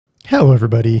Hello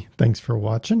everybody, thanks for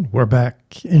watching. We're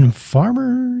back in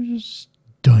Farmers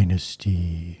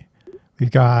Dynasty.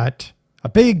 We've got a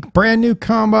big brand new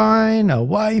combine, a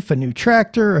wife, a new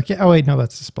tractor. Okay. Oh wait, no,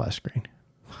 that's the splash screen.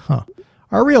 Huh.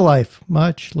 Our real life,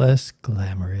 much less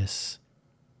glamorous.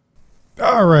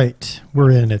 All right,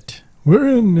 we're in it. We're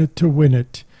in it to win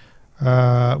it.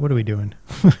 What are we doing?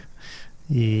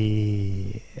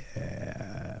 Yeah.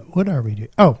 What are we doing?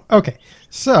 Oh, okay.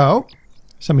 So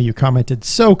some of you commented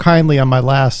so kindly on my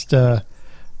last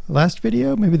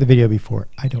video, maybe the video before.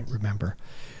 I don't remember.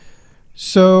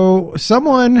 So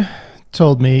someone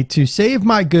told me to save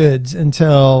my goods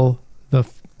until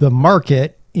the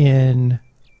market in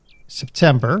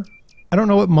September. I don't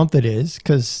know what month it is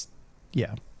because,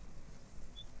 yeah.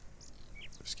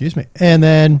 Excuse me. And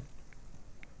then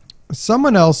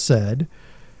someone else said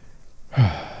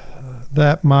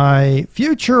that my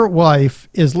future wife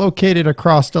is located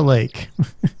across the lake.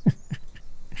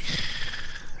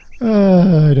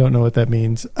 I don't know what that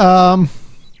means. Drone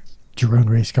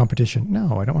race competition.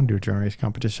 No, I don't want to do a drone race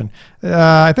competition.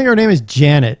 I think her name is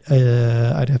Janet.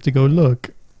 I'd have to go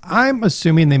look. I'm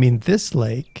assuming they mean this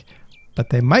lake, but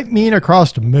they might mean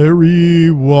across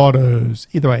merry waters.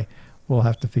 Either way, we'll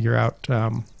have to figure out.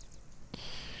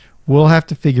 We'll have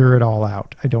to figure it all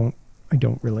out. I don't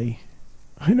really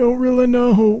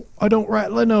know. I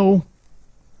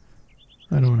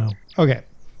don't know. Okay.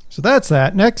 So that's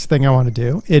that. Next thing I want to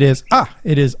do, it is August.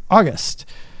 It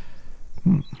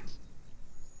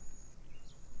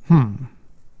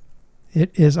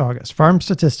is August. Farm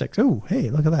statistics. Oh, hey,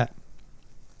 look at that.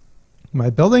 My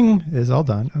building is all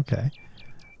done. Okay.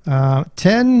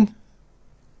 10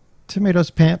 tomatoes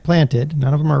planted.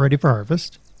 None of them are ready for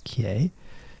harvest. Okay.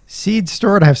 Seeds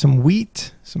stored. I have some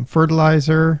wheat, some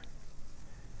fertilizer.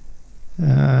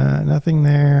 Nothing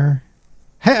there.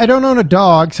 Hey, I don't own a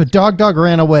dog, so dog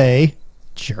ran away.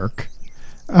 Jerk.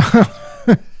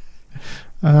 Eggs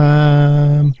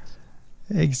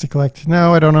to collect.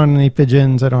 No, I don't own any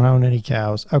pigeons. I don't own any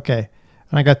cows. Okay.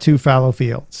 And I got 2 fallow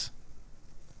fields.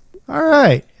 All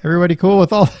right. Everybody cool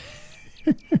with all?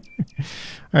 All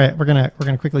right, we're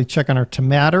gonna quickly check on our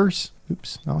tomatoes.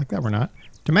 Oops, not like that. We're not.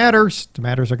 Tomatoes.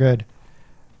 Tomatoes are good.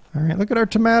 All right, look at our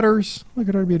tomatoes. Look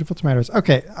at our beautiful tomatoes.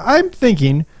 Okay, I'm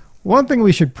thinking one thing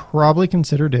we should probably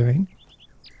consider doing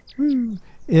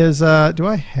is, do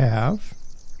I have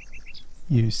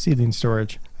use seedling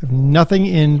storage? I have nothing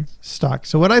in stock.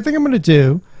 So what I think I'm going to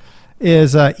do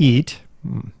is eat.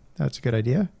 That's a good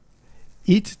idea.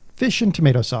 Eat fish and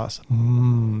tomato sauce.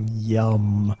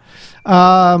 Yum.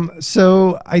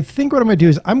 So I think what I'm going to do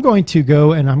is I'm going to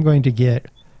go and I'm going to get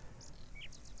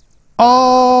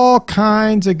all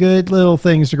kinds of good little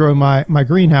things to grow in my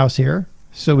greenhouse here.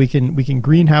 So we can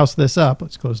greenhouse this up.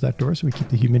 Let's close that door so we keep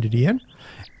the humidity in.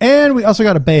 And we also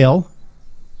got to bale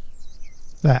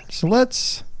that. So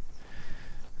let's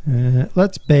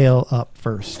bale up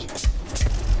first.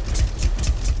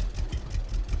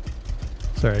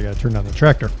 Sorry, I got to turn on the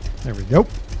tractor. There we go.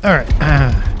 All right.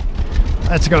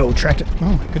 Let's go, tractor.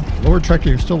 Oh my good Lord, tractor,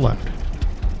 you're still loud.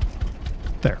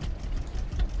 There.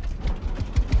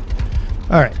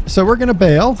 All right, so we're going to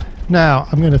bale. Now,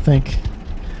 I'm going to think.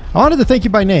 I wanted to thank you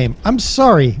by name. I'm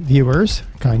sorry, viewers,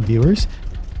 kind viewers.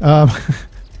 I'm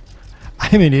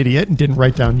an idiot and didn't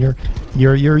write down your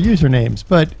usernames.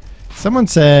 But someone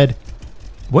said,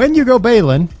 when you go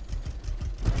baling,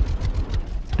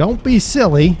 don't be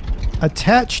silly.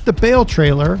 Attach the bale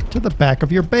trailer to the back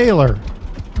of your baler.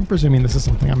 I'm presuming this is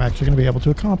something I'm actually going to be able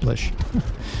to accomplish.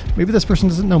 Maybe this person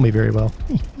doesn't know me very well.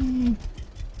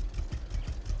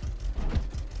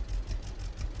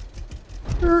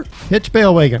 Hitch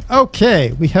bale wagon.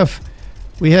 Okay, we have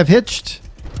hitched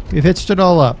it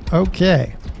all up.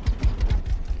 Okay.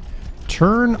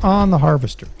 Turn on the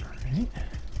harvester. All right.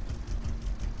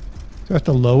 Do I have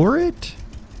to lower it?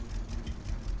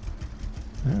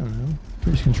 I don't know.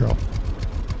 Cruise control.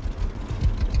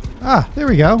 Ah, there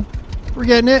we go. We're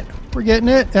getting it. We're getting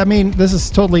it. I mean, this is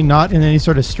totally not in any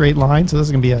sort of straight line, so this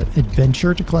is going to be an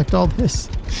adventure to collect all this.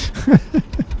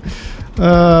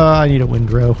 I need a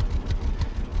windrow.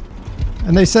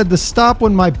 And they said to stop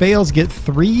when my bales get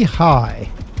 3 high.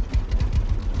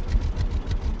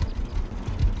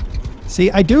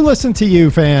 See, I do listen to you,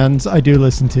 fans. I do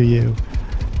listen to you.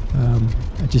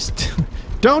 I just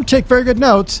don't take very good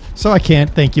notes, so I can't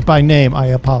thank you by name. I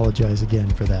apologize again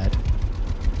for that.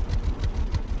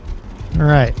 All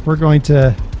right, we're going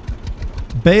to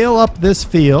bale up this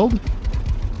field.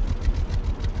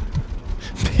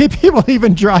 People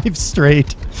even drive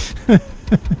straight.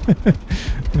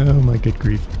 Oh my good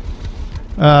grief.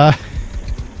 I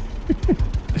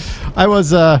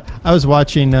was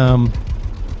watching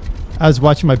I was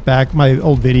watching my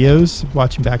old videos,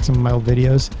 watching back some of my old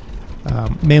videos,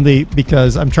 mainly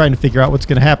because I'm trying to figure out what's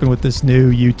going to happen with this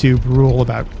new YouTube rule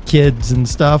about kids and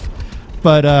stuff.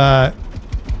 But I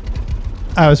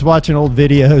was watching old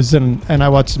videos and I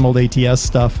watched some old ATS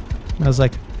stuff. And I was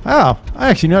like, oh, I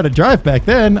actually know how to drive back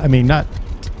then. I mean, not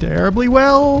terribly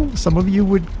well. Some of you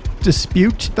would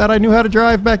dispute that I knew how to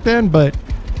drive back then, but,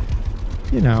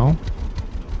 you know,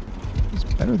 it's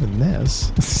better than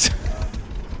this.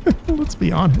 Let's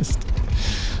be honest.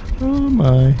 Oh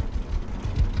my.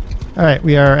 All right,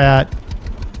 we are at,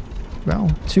 well,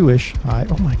 2-ish high.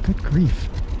 Oh my good grief.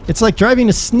 It's like driving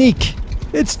a Sneak.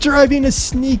 It's driving a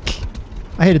Sneak.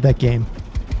 I hated that game.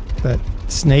 That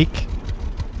Snake.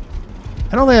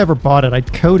 I don't think I ever bought it. I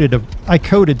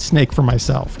coded Snake for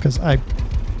myself because I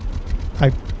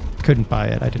couldn't buy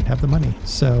it. I didn't have the money.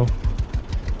 So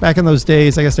back in those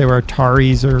days, I guess they were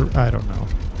Ataris or I don't know,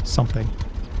 something.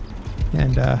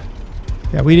 And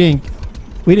yeah, we didn't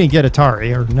get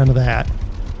Atari or none of that.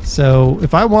 So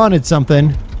if I wanted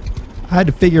something, I had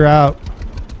to figure out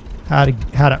how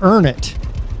to earn it,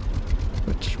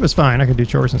 which was fine. I could do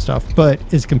chores and stuff, but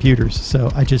it's computers, so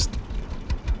I just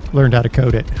learned how to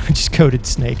code it. I just coded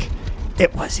Snake.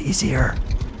 It was easier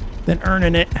than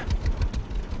earning it.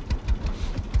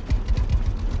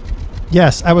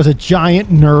 Yes, I was a giant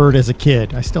nerd as a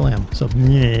kid. I still am. So,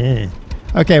 yeah.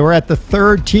 Okay, we're at the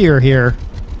 3rd tier here.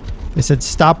 They said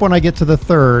stop when I get to the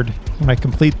 3rd, when I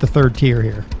complete the 3rd tier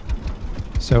here.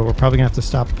 So we're probably going to have to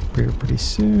stop here pretty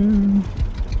soon.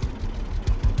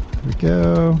 Here we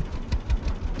go.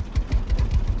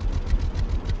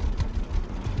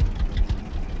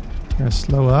 Going to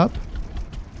slow up.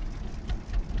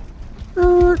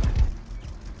 What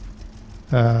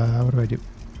do I do?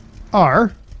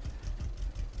 R.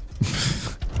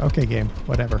 Okay, game.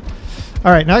 Whatever.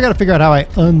 All right, now I got to figure out how I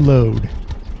unload.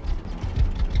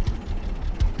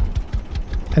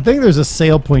 I think there's a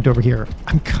sale point over here.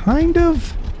 I'm kind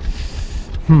of...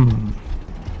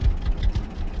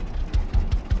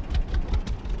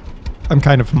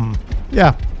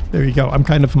 Yeah, there you go. I'm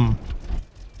kind of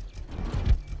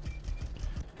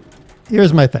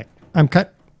Here's my thing. All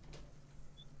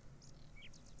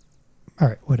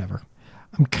right, whatever.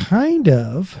 I'm kind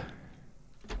of...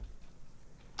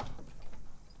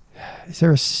 Is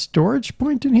there a storage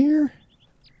point in here?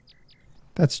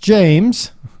 That's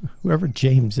James. Whoever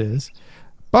James is.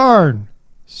 Barn.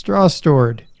 Straw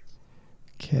stored.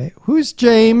 Okay. Who's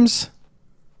James?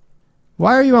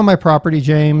 Why are you on my property,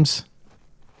 James?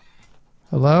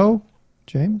 Hello?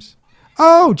 James?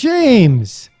 Oh,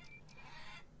 James!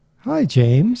 Hi,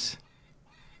 James.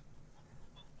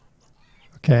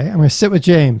 Okay, I'm going to sit with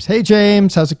James. Hey,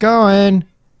 James. How's it going?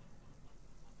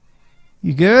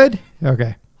 You good?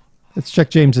 Okay. Let's check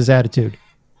James's attitude.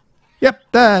 Yep,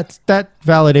 that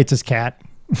validates his cat.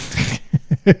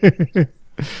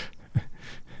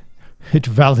 It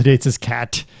validates his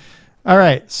cat. All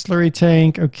right, slurry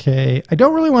tank. Okay, I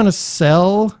don't really want to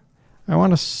sell. I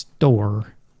want to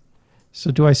store.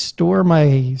 So do I store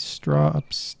my straw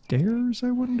upstairs,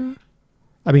 I wonder?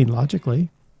 I mean,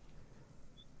 logically.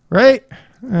 Right?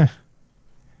 All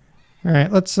right,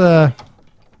 let's just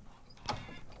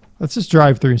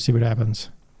drive through and see what happens.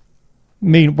 I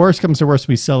mean, worst comes to worst,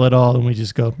 we sell it all and we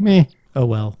just go, meh, oh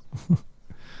well. All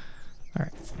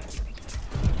right.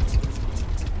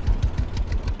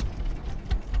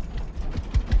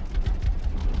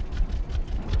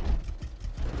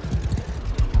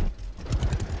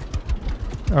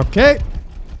 Okay.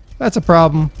 That's a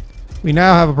problem. We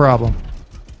now have a problem.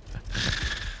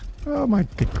 Oh my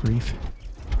good grief.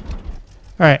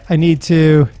 All right, I need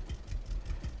to...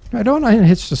 I don't want to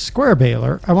hitch the square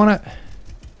baler. I want to...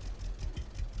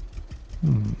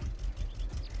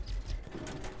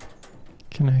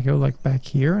 Can I go like back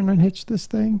here and unhitch this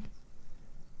thing?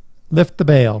 Lift the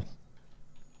bale.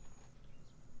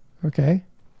 Okay.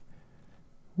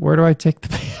 Where do I take the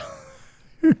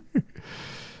bale?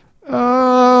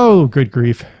 Oh, good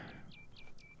grief.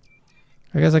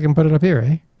 I guess I can put it up here,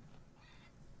 eh?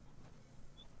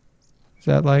 Is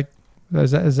that like,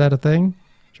 is that a thing?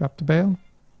 Drop the bale?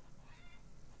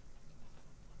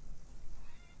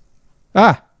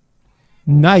 Ah!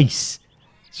 Nice.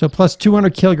 So plus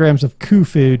 200 kilograms of coup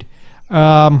food.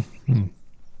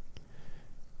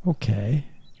 Okay.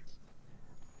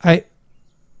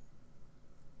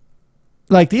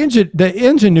 Like the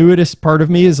ingenuitous part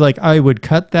of me is like I would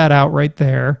cut that out right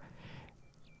there,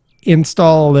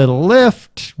 install a little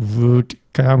lift,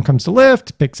 comes the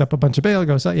lift, picks up a bunch of bale,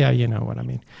 goes, oh, yeah, you know what I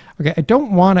mean. Okay, I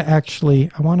don't want to actually,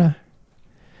 I want to,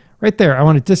 right there, I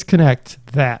want to disconnect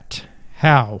that.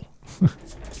 How?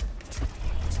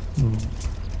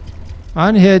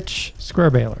 Unhitch square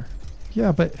baler.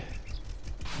 Yeah, but...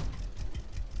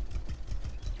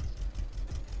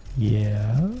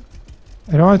 Yeah.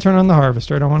 I don't want to turn on the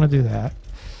harvester. I don't want to do that.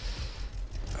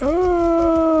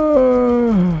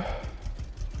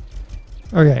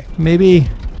 Okay, maybe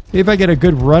if I get a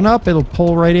good run up, it'll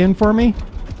pull right in for me.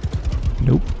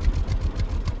 Nope.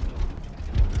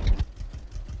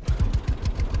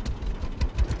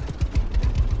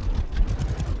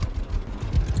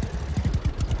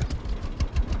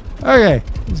 Okay,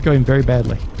 it's going very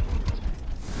badly.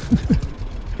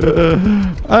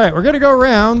 All right, we're gonna go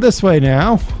around this way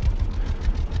now.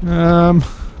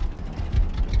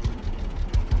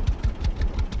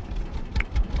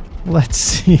 Let's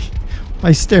see.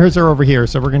 My stairs are over here,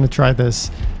 so we're gonna try this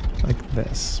like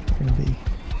this. We're gonna be.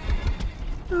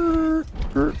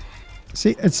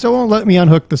 See, it still won't let me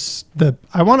unhook the.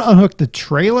 I want to unhook the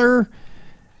trailer,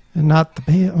 and not the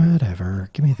bait. Whatever.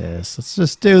 Give me this. Let's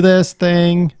just do this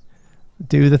thing.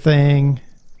 Do the thing.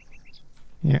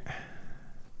 Yeah.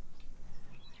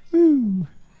 Woo.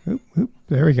 Oop, oop.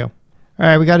 There we go. All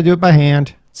right, we got to do it by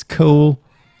hand. It's cool.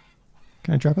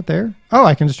 Can I drop it there? Oh,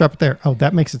 I can just drop it there. Oh,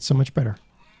 that makes it so much better.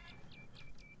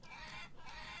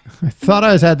 I thought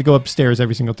I had to go upstairs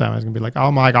every single time. I was going to be like,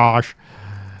 oh my gosh.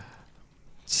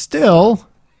 Still.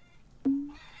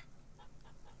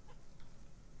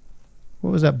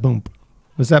 What was that boom?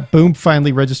 Was that boom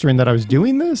finally registering that I was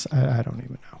doing this? I don't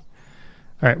even know.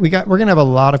 All right, we're going to have a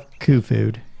lot of coup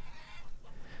food.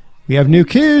 We have new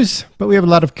coups, but we have a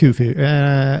lot of coup food.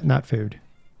 Not food.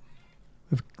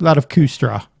 We have a lot of coup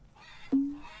straw.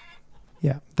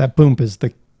 Yeah, that boom is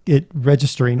it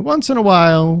registering once in a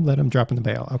while that I'm dropping the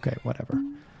bale. Okay, whatever.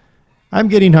 I'm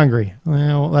getting hungry.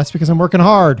 Well, that's because I'm working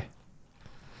hard.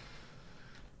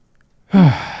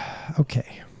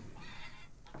 Okay.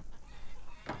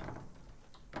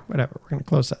 Whatever, we're going to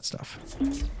close that stuff.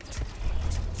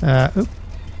 Nope.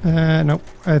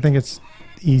 I think it's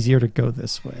easier to go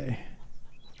this way.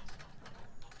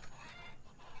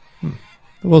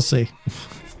 We'll see.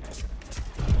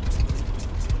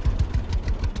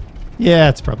 Yeah,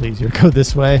 it's probably easier to go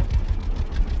this way.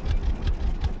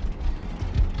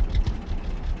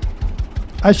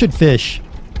 I should fish.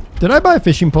 Did I buy a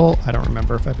fishing pole? I don't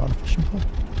remember if I bought a fishing pole.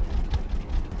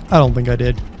 I don't think I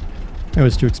did. It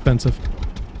was too expensive.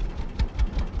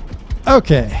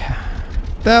 Okay.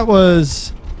 That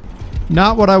was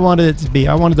not what I wanted it to be.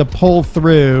 I wanted to pull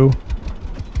through,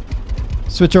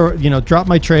 switch over, you know, drop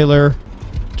my trailer,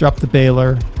 drop the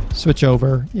baler, switch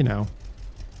over, you know.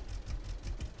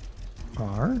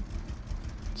 R.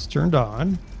 It's turned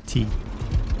on. T.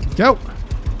 Go.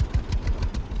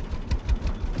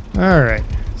 All right.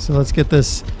 So let's get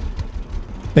this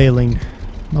baling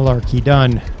malarkey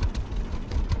done.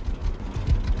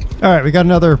 All right. We got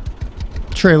another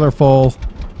trailer full.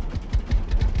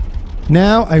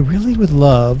 Now, I really would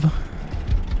love,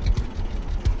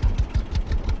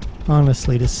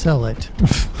 honestly, to sell it.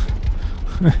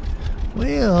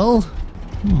 Well,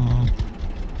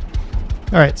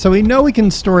 all right, so we know we can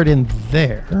store it in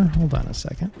there. Hold on a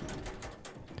second.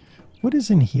 What is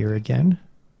in here again?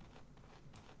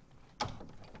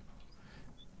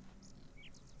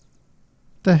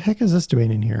 The heck is this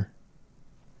doing in here?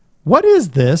 What is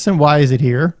this and why is it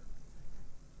here?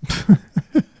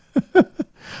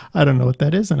 I don't know what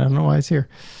that is and I don't know why it's here.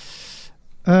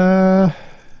 Okay,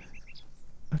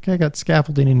 I got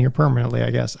scaffolding in here permanently, I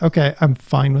guess. Okay, I'm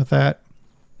fine with that.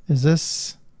 Is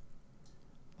this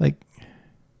like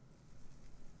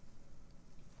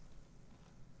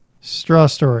straw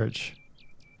storage?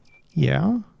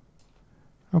 Yeah.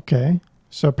 Okay.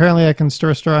 So apparently I can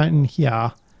store straw in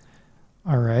here.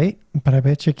 All right. But I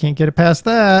bet you can't get it past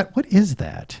that. What is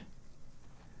that?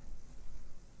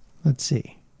 Let's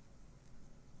see.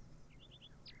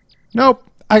 Nope.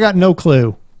 I got no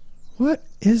clue. What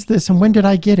is this and when did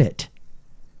I get it?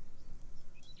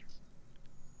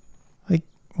 Like,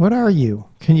 what are you?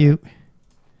 Can you...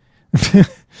 is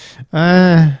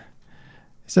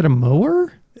it a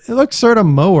mower? It looks sort of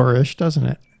mower-ish, doesn't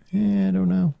it? Yeah, I don't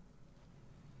know.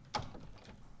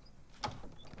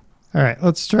 All right,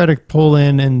 let's try to pull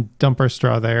in and dump our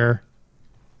straw there.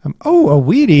 Oh, a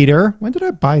weed eater. When did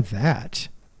I buy that?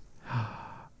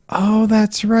 Oh,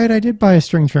 that's right. I did buy a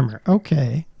string trimmer.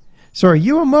 Okay. So are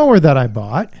you a mower that I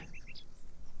bought?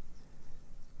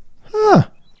 Huh.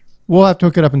 We'll have to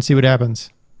hook it up and see what happens.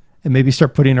 And maybe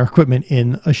start putting our equipment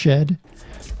in a shed.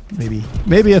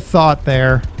 Maybe a thought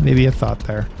there. Maybe a thought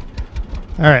there.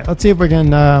 All right, let's see if we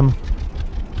can... All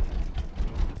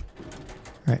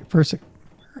right, first...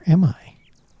 Where am I?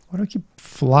 Why do I keep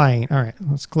flying? All right,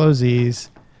 let's close these.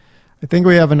 I think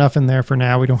we have enough in there for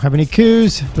now. We don't have any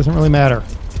coups. Doesn't really matter.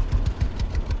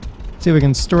 See if we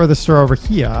can store the store over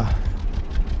here.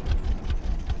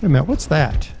 Wait a minute, what's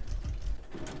that?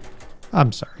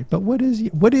 I'm sorry, but what is you?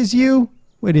 What is you?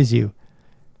 What is you?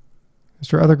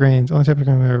 Store other grains. Only type of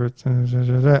grain.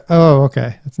 Oh,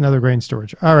 okay. That's another grain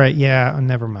storage. All right, yeah,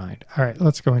 never mind. All right,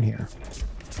 let's go in here.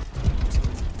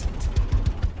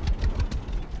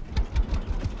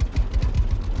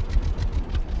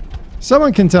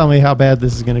 Someone can tell me how bad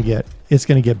this is going to get. It's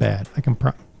going to get bad. I can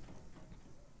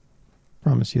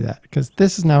promise you that. Because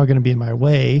this is now going to be in my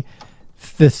way.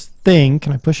 This thing.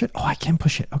 Can I push it? Oh, I can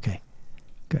push it. Okay.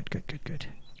 Good, good, good, good.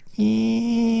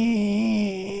 Yeah.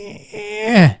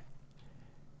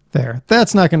 There.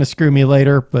 That's not going to screw me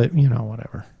later, but, you know,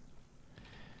 whatever.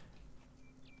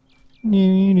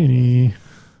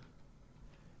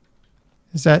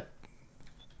 Is that...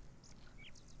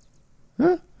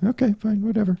 Huh? Okay, fine,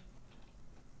 whatever.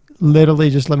 Literally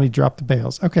just let me drop the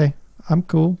bales. Okay, I'm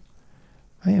cool.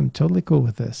 I am totally cool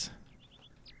with this.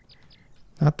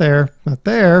 Not there, not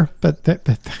there, but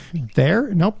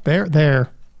there? Nope, there.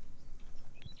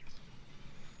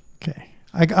 Okay,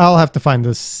 I'll have to find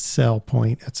the sell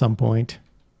point at some point.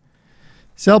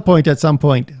 Sell point at some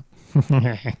point.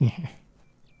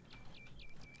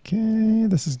 Okay,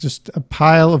 this is just a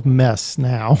pile of mess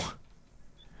now.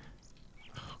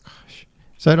 Oh gosh.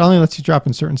 So it only lets you drop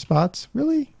in certain spots?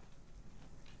 Really?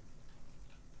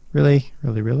 Really?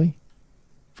 Really, really?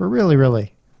 For really,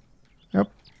 really?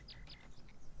 Yep.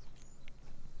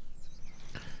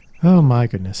 Oh my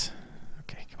goodness.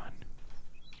 Okay, come on.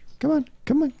 Come on,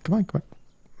 come on, come on, come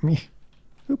on.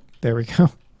 Oop, there we go.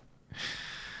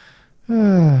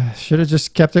 Should have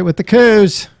just kept it with the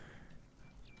coos.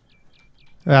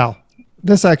 Well,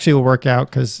 this actually will work out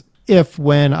because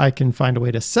when I can find a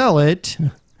way to sell it,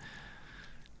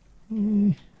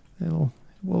 we'll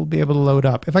be able to load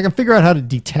up. If I can figure out how to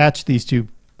detach these two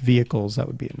vehicles, that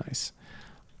would be a nice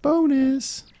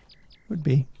bonus. Would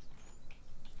be.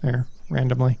 There,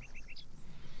 randomly.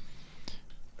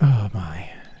 Oh my.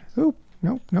 Oop,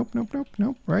 nope, nope, nope, nope,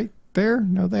 nope. Right there,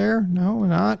 no there, no,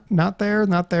 not there,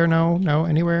 not there, no,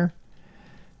 anywhere.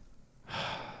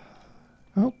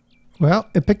 Oh, well,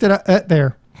 it picked it up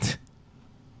there.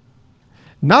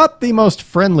 Not the most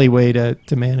friendly way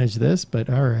to manage this, but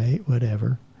all right,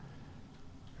 whatever.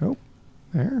 Oh,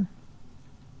 there.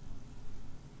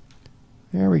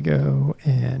 There we go.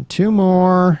 And two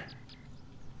more.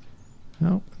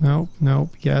 Nope, nope,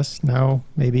 nope. Yes, no,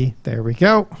 maybe. There we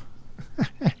go.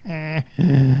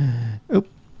 Oop,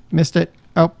 missed it.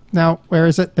 Oh, no, where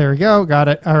is it? There we go. Got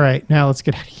it. All right, now let's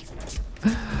get out of here.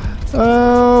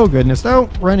 Oh, goodness.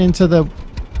 Don't run into the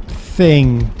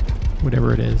thing,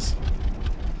 whatever it is.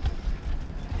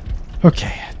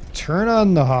 Okay, turn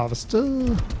on the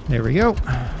harvester. There we go.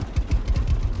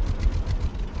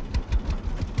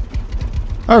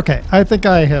 Okay, I think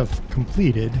I have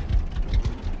completed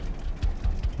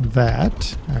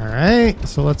that. All right,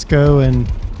 so let's go and...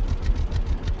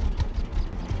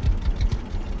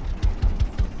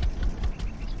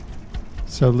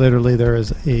 So literally there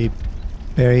is a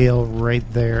bale right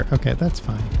there. Okay, that's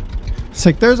fine. It's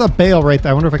like there's a bale right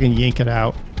there. I wonder if I can yank it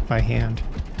out by hand.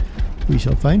 We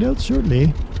shall find out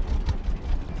shortly.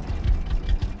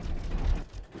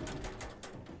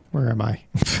 Where am I?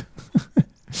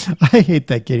 I hate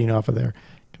that getting off of there.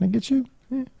 Can I get you?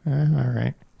 Yeah. All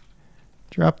right.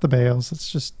 Drop the bales.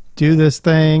 Let's just do this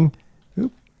thing.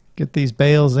 Oop. Get these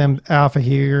bales off of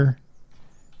here.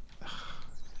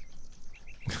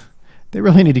 They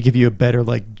really need to give you a better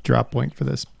like drop point for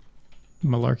this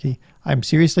malarkey. I'm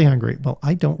seriously hungry. Well,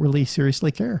 I don't really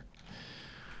seriously care.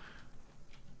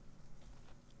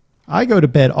 I go to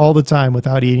bed all the time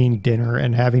without eating dinner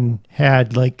and having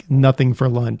had like nothing for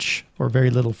lunch or very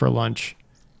little for lunch.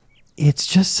 It's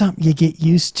just something you get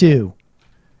used to.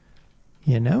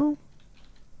 You know?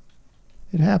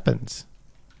 It happens.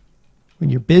 When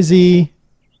you're busy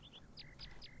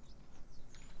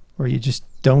or you just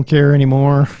don't care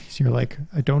anymore. So you're like,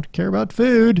 I don't care about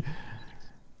food.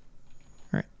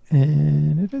 All right.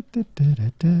 And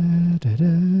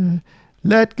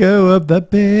let go of the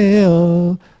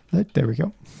bale. There we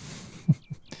go.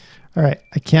 All right.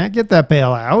 I can't get that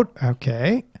bale out.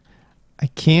 Okay. I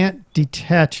can't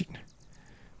detach.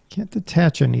 Can't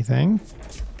detach anything.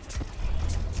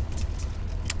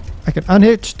 I can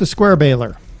unhitch the square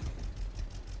baler.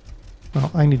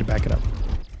 Well, I need to back it up.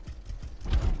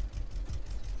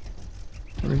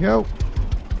 There we go.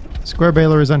 Square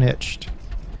baler is unhitched.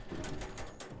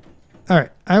 All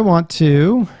right. I want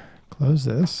to close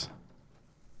this.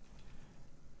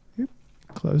 Oop,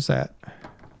 close that. I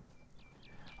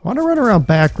want to run around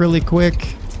back really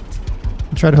quick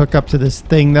and try to hook up to this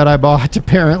thing that I bought,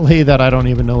 apparently, that I don't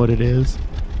even know what it is.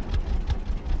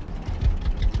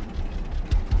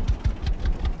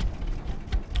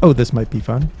 Oh, this might be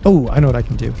fun. Oh, I know what I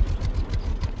can do.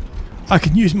 I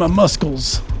can use my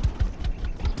muscles.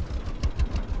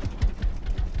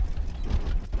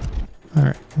 All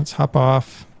right, let's hop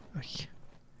off.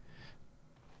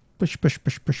 Push, push,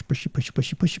 push, push, pushy, pushy,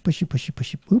 pushy, pushy, pushy, pushy,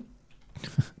 pushy, whoop.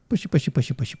 Pushy, pushy,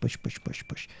 pushy, pushy, push, push, push,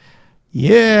 push.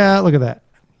 Yeah, look at that.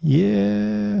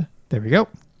 Yeah, there we go.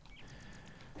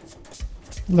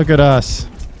 Look at us.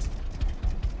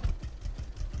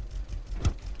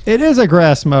 It is a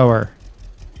grass mower.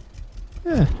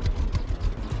 Yeah.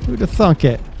 Who'd have thunk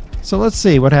it? So let's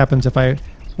see what happens if I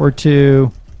were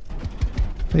to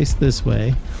face this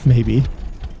way. Maybe.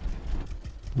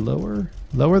 Lower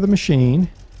the machine.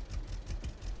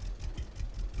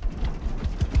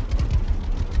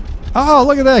 Oh,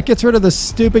 look at that. Gets rid of the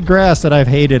stupid grass that I've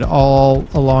hated all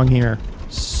along here.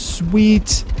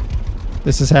 Sweet.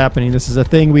 This is happening. This is a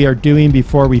thing we are doing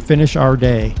before we finish our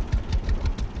day.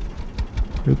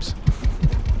 Oops.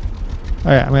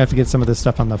 All right, I'm going to have to get some of this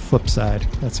stuff on the flip side.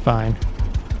 That's fine.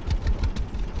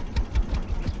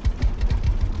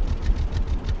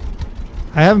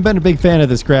 I haven't been a big fan of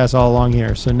this grass all along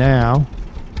here, so now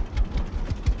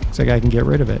looks like I can get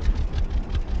rid of it.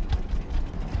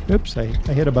 Oops, I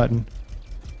hit a button.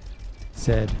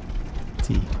 Said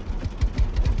T.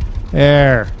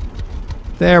 There.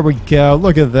 There we go.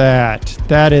 Look at that.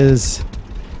 That is...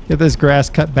 Get this grass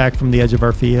cut back from the edge of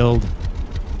our field.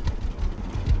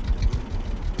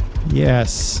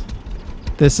 Yes.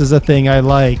 This is a thing I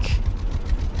like.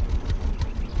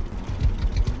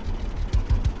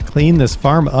 Clean this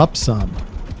farm up some.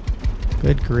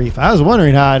 Good grief. I was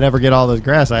wondering how I'd ever get all this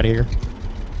grass out of here.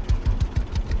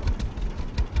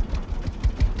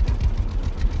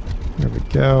 There we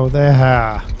go.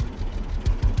 There.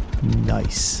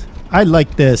 Nice. I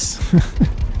like this.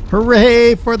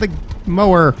 Hooray for the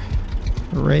mower.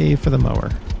 Hooray for the mower.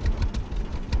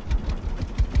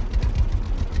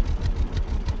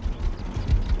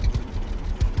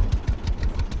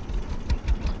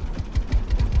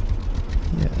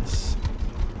 Yes.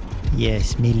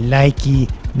 Yes, me likey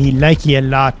a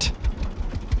lot.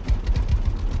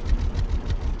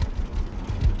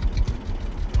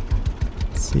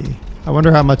 Let's see. I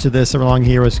wonder how much of this along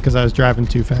here was because I was driving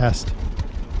too fast.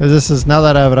 Because this is, now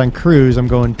that I have it on cruise, I'm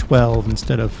going 12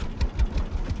 instead of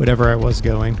whatever I was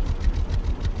going.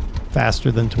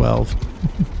 Faster than 12.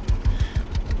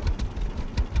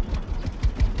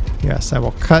 Yes, I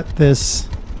will cut this.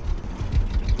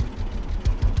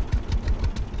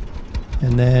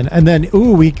 And then,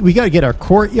 ooh, we got to get our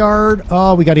courtyard.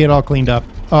 Oh, we got to get it all cleaned up.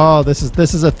 Oh, this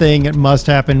is a thing. It must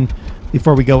happen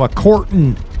before we go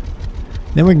a-courting.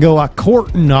 Then we can go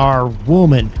a-courting our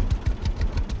woman,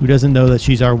 who doesn't know that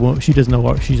she's our she doesn't know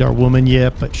what she's our woman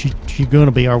yet, but she's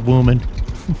gonna be our woman,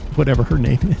 whatever her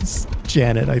name is.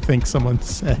 Janet, I think someone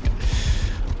said.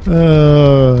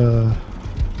 All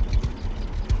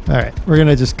right, we're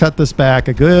gonna just cut this back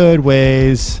a good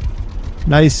ways.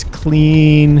 Nice,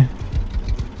 clean.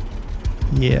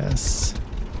 Yes,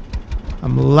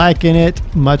 I'm liking it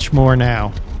much more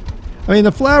now. I mean,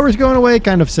 the flowers going away,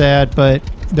 kind of sad, but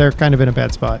they're kind of in a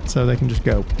bad spot, so they can just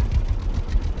go.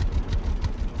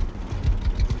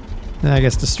 And I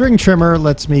guess the string trimmer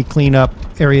lets me clean up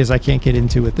areas I can't get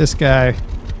into with this guy.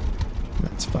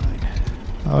 That's fine.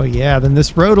 Oh yeah, then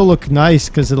this road will look nice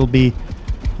because it'll be,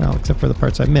 well, except for the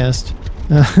parts I missed,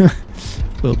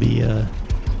 will be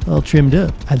all trimmed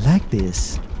up. I like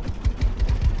this.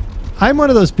 I'm one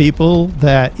of those people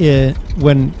that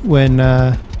when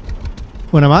I'm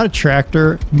on a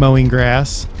tractor mowing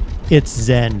grass, it's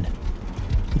zen.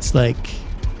 It's like,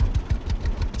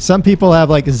 some people have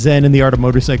like zen in the art of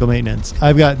motorcycle maintenance.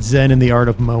 I've got zen in the art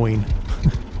of mowing.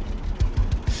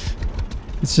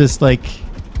 It's just like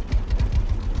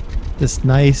this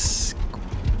nice,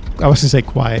 I was gonna say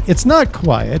quiet. It's not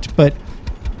quiet, but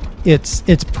it's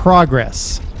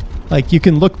progress. Like you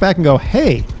can look back and go,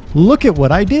 hey, look at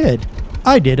what I did.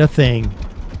 I did a thing.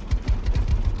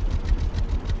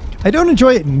 I don't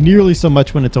enjoy it nearly so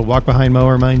much when it's a walk-behind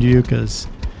mower, mind you, because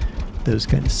those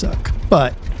kind of suck.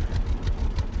 But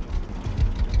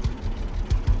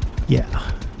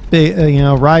yeah, you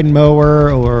know, riding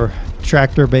mower or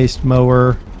tractor-based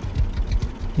mower.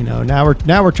 You know, now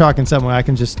we're talking something where I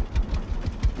can just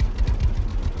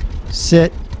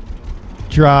sit,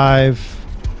 drive.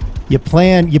 You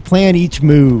plan each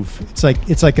move. It's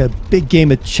like a big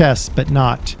game of chess, but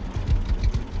not.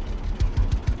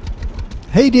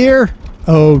 Hey, dear.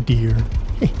 Oh, dear.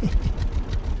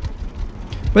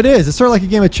 But it is. It's sort of like a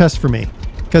game of chess for me.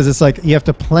 Because it's like you have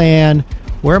to plan,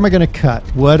 where am I going to cut?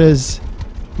 How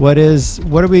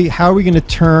are we going to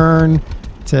turn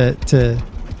to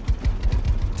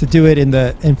do it in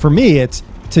the, and for me, it's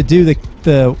to do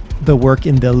the work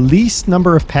in the least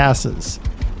number of passes.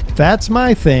 That's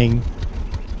my thing.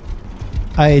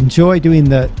 I enjoy doing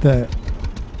the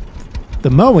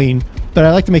mowing, but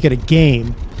I like to make it a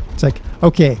game. It's like,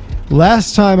 okay,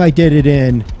 last time I did it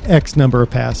in X number of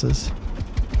passes.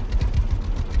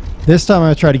 This time I'm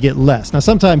gonna try to get less. Now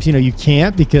sometimes, you know, you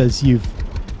can't because you've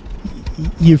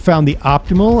found the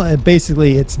optimal.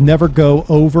 Basically, it's never go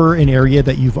over an area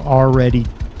that you've already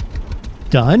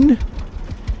done.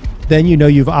 Then you know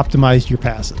you've optimized your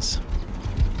passes.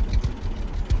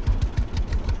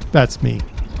 That's me.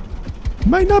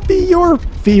 Might not be your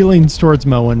feelings towards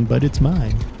mowing, but it's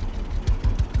mine.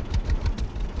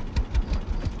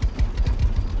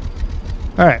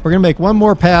 All right, we're gonna make one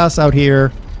more pass out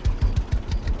here.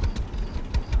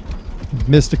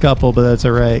 Missed a couple, but that's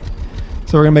all right.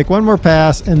 So we're gonna make one more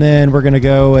pass, and then we're gonna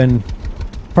go and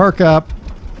park up.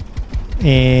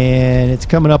 And it's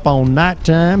coming up on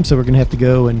nighttime, so we're gonna have to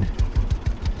go and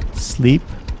sleep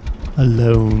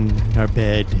alone in our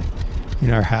bed,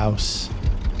 in our house.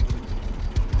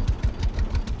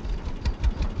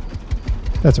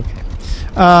 That's okay.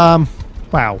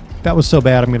 Wow, that was so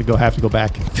bad. I'm gonna have to go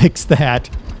back and fix that.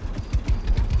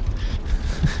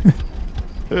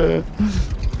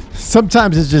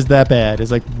 Sometimes it's just that bad.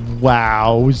 It's like,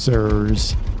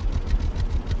 wowzers.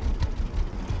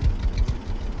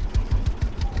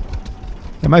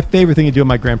 And my favorite thing to do on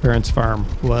my grandparents' farm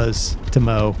was to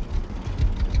mow.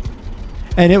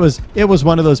 And it was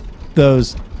one of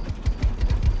those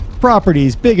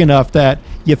properties big enough that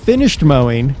you finished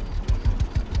mowing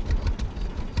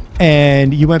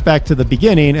and you went back to the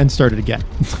beginning and started again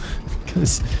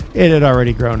because it had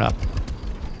already grown up.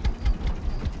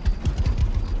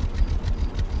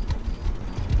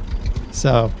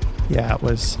 So, yeah, it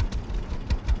was.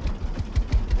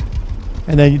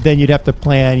 And then you'd have to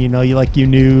plan, you know, you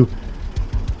knew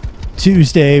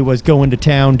Tuesday was going to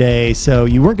town day, so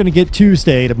you weren't going to get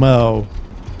Tuesday to mow.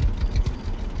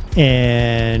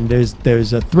 And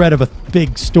there's a threat of a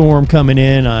big storm coming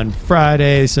in on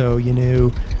Friday, so you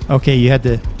knew, okay, you had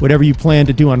to, whatever you planned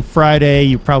to do on Friday,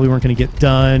 you probably weren't going to get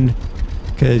done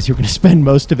because you're going to spend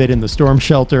most of it in the storm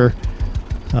shelter.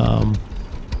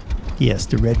 Yes,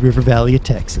 the Red River Valley of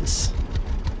Texas.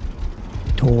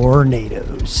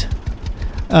 Tornadoes.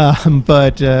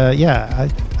 Yeah,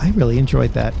 I really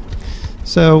enjoyed that.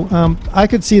 So I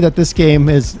could see that this game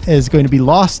is going to be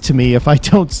lost to me if I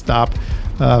don't stop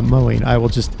mowing. I'll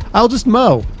just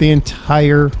mow the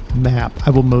entire map.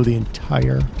 I will mow the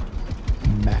entire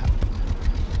map.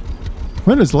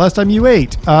 When was the last time you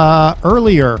ate?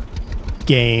 Earlier,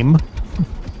 game. All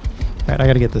right, I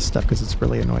got to get this stuff because it's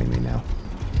really annoying me now.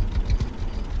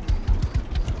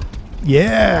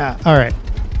 Yeah. All right.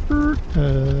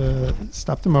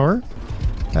 Stop the mower.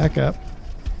 Back up.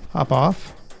 Hop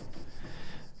off.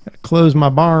 Gotta close my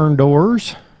barn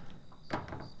doors.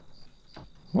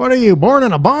 What are you, born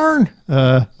in a barn?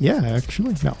 Yeah,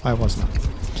 actually. No, I was not.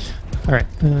 All right.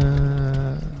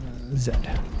 Z.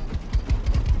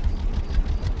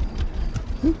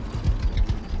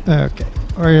 Okay.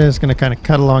 We're just going to kind of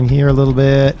cut along here a little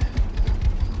bit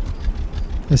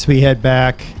as we head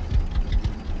back.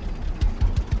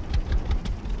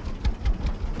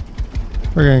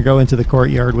 We're going to go into the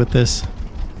courtyard with this.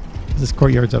 This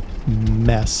courtyard's a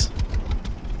mess.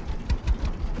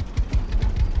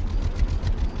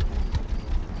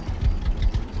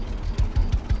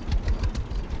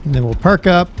 And then we'll park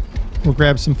up. We'll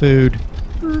grab some food.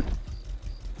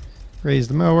 Raise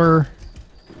the mower.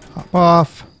 Hop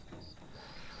off.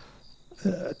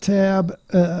 Tab.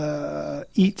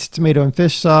 Eat tomato and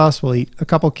fish sauce. We'll eat a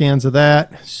couple cans of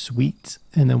that. Sweet.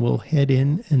 And then we'll head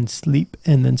in and sleep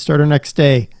and then start our next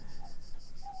day.